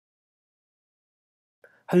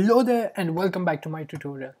Hello there and welcome back to my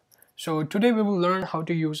tutorial. So today we will learn how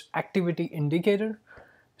to use activity indicator.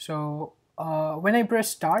 So when I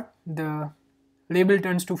press start, the label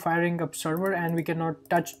turns to firing up server and we cannot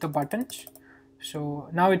touch the buttons. So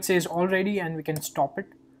now it says already and we can stop it.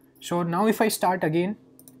 So now if I start again,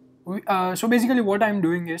 so basically what I'm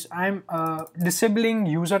doing is I'm disabling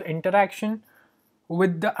user interaction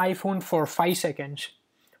with the iPhone for 5 seconds.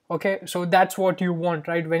 Okay, so that's what you want,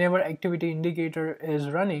 right? Whenever activity indicator is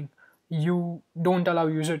running, you don't allow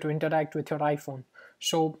user to interact with your iPhone.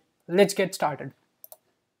 So let's get started.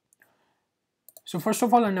 So first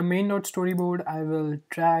of all, on the main.storyboard, I will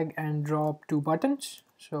drag and drop two buttons.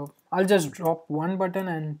 So I'll just drop one button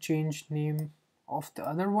and change name of the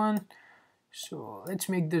other one. So let's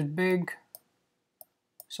make this big,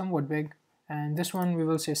 somewhat big, and this one we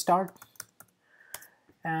will say start.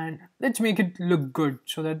 And let's make it look good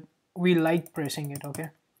so that we like pressing it. Okay,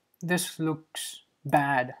 this looks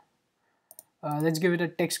bad. Let's give it a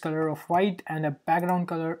text color of white and a background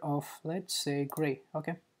color of, let's say, gray.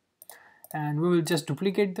 Okay, and we will just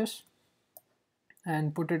duplicate this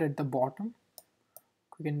and put it at the bottom.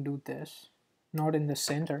 We can do this, not in the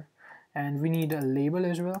center, and we need a label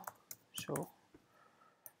as well. So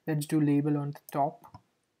let's do label on the top,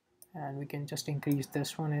 and we can just increase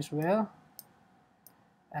this one as well.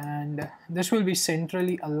 And this will be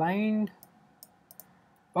centrally aligned.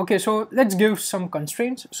 Okay, so let's give some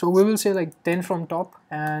constraints. So we will say like 10 from top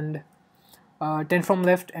and 10 from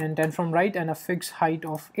left and 10 from right, and a fixed height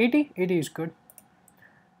of 80. 80 is good.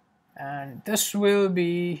 And this will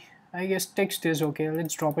be, I guess text is okay.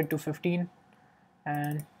 Let's drop it to 15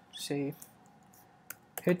 and say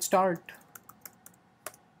hit start.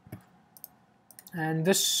 And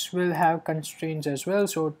this will have constraints as well.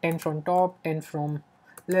 So 10 from top, 10 from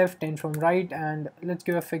left, 10 from right, and let's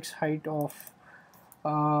give a fixed height of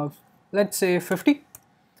let's say 50,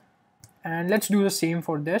 and let's do the same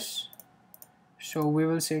for this. So we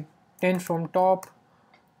will say 10 from top,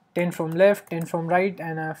 10 from left, 10 from right,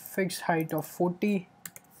 and a fixed height of 40.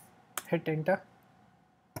 Hit enter.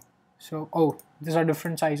 So these are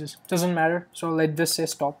different sizes, doesn't matter, so let this say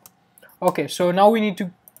stop. Okay, so now we need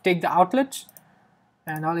to take the outlets,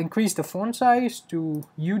 and I'll increase the font size to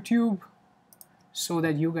YouTube so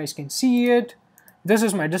that you guys can see it. This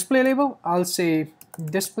is my display label. I'll say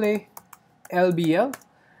display LBL,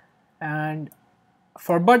 and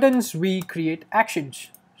for buttons we create actions.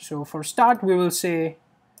 So for start we will say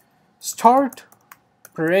start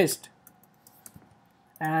pressed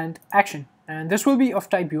and action, and this will be of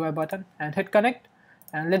type UI button, and hit connect.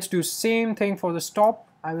 And let's do same thing for the stop.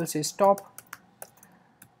 I will say stop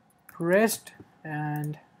pressed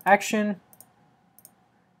and action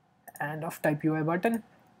and of type UI button.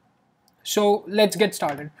 So let's get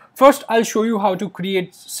started. First I'll show you how to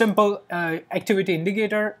create simple activity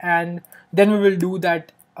indicator, and then we will do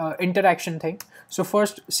that interaction thing. So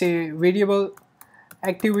first say variable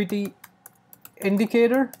activity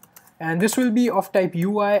indicator, and this will be of type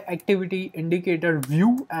UI activity indicator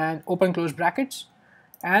view and open close brackets,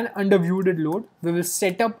 and under view did load we will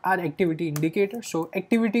set up our activity indicator. So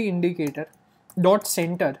activity indicator dot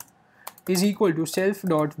center is equal to self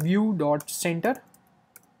dot view dot center.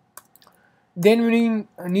 Then we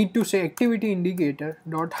need to say activity indicator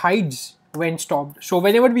dot hides when stopped. So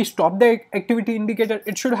whenever we stop the activity indicator,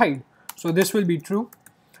 it should hide. So this will be true.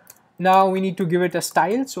 Now we need to give it a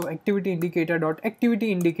style. So activity indicator dot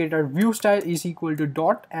activity indicator view style is equal to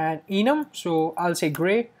dot and enum. So I'll say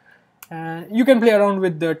gray, and you can play around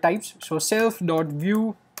with the types. So self dot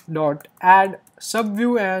view dot add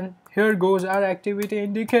subview, and here goes our activity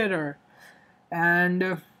indicator.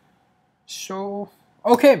 And so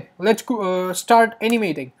okay, let's start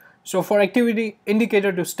animating. So for activity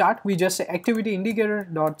indicator to start, we just say activity indicator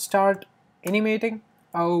dot start animating.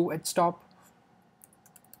 It stopped.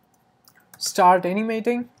 Start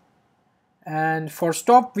animating. And for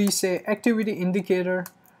stop we say activity indicator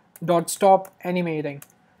dot stop animating.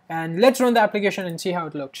 And let's run the application and see how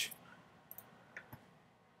it looks.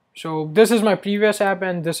 So this is my previous app,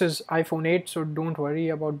 and this is iPhone 8, so don't worry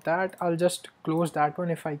about that. I'll just close that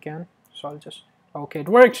one if I can. So I'll just, okay, it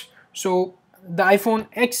works. So the iPhone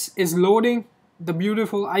X is loading, the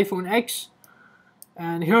beautiful iPhone X,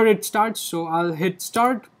 and here it starts. So I'll hit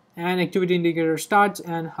start and activity indicator starts,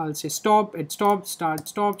 and I'll say stop, it stops, start,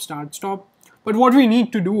 stop, start, stop. But what we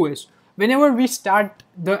need to do is whenever we start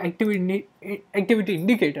the activity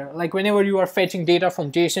indicator, like whenever you are fetching data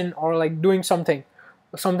from JSON or like doing something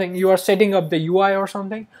you are setting up the UI or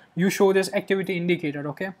something, you show this activity indicator.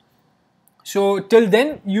 Okay, so till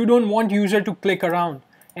then you don't want user to click around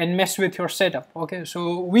and mess with your setup. Okay,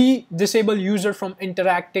 so we disable user from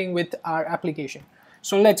interacting with our application.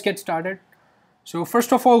 So let's get started. So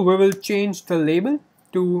first of all, we will change the label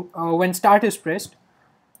to when start is pressed,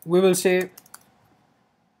 we will say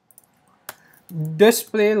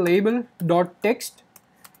display label dot text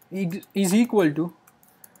is equal to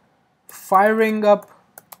firing up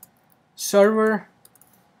server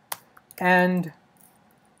and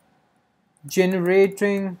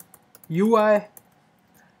generating UI.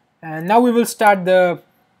 And now we will start the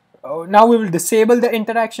now we will disable the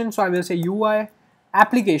interaction. So I will say UI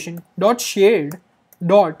application dot shared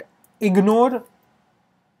dot ignore,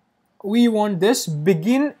 we want this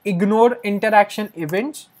begin ignore interaction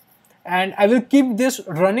events, and I will keep this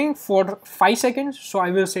running for 5 seconds. So I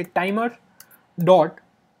will say timer dot,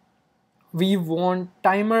 we want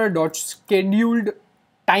timer dot scheduled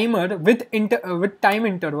timer with time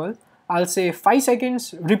interval. I'll say 5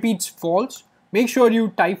 seconds repeats false. Make sure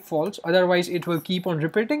you type false, otherwise it will keep on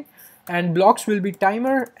repeating. And blocks will be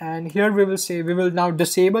timer, and here we will say we will now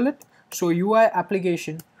disable it. So UI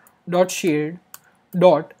application dot shared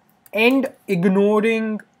dot end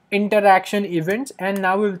ignoring interaction events, and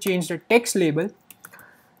now we'll change the text label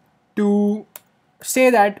to say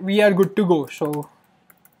that we are good to go. So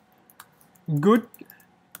good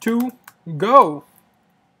to go,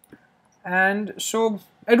 and so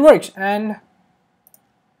it works. And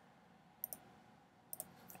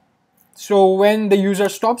so when the user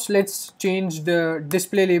stops, let's change the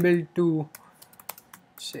display label to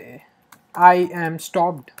say I am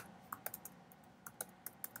stopped.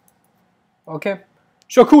 Okay,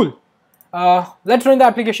 so cool. Let's run the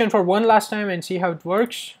application for one last time and see how it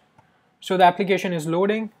works. So the application is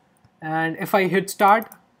loading, and if I hit start,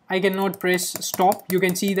 I cannot press stop. You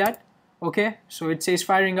can see that. Okay, so it says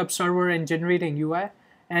firing up server and generating UI,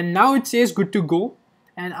 and now it says good to go,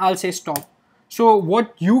 and I'll say stop. So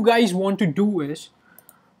what you guys want to do is,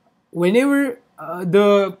 whenever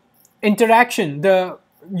the interaction,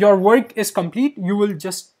 your work is complete, you will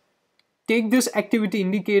just take this activity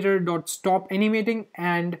indicator dot stop animating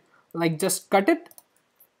and like just cut it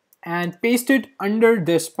and paste it under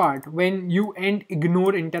this part when you end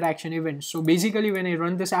ignore interaction events. So basically when I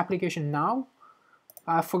run this application now,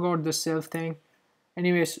 I forgot the self thing.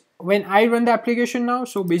 Anyways, when I run the application now,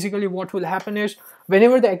 so basically what will happen is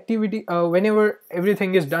whenever the activity, whenever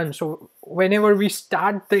everything is done, so whenever we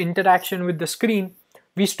start the interaction with the screen,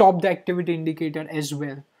 we stop the activity indicator as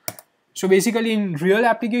well. So basically in real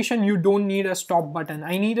application, you don't need a stop button.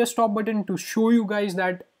 I need a stop button to show you guys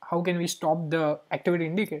that how can we stop the activity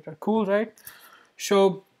indicator. Cool, right?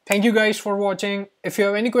 So thank you guys for watching. If you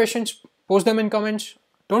have any questions, post them in comments.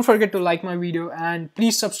 Don't forget to like my video and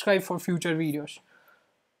please subscribe for future videos.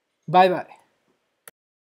 Bye bye.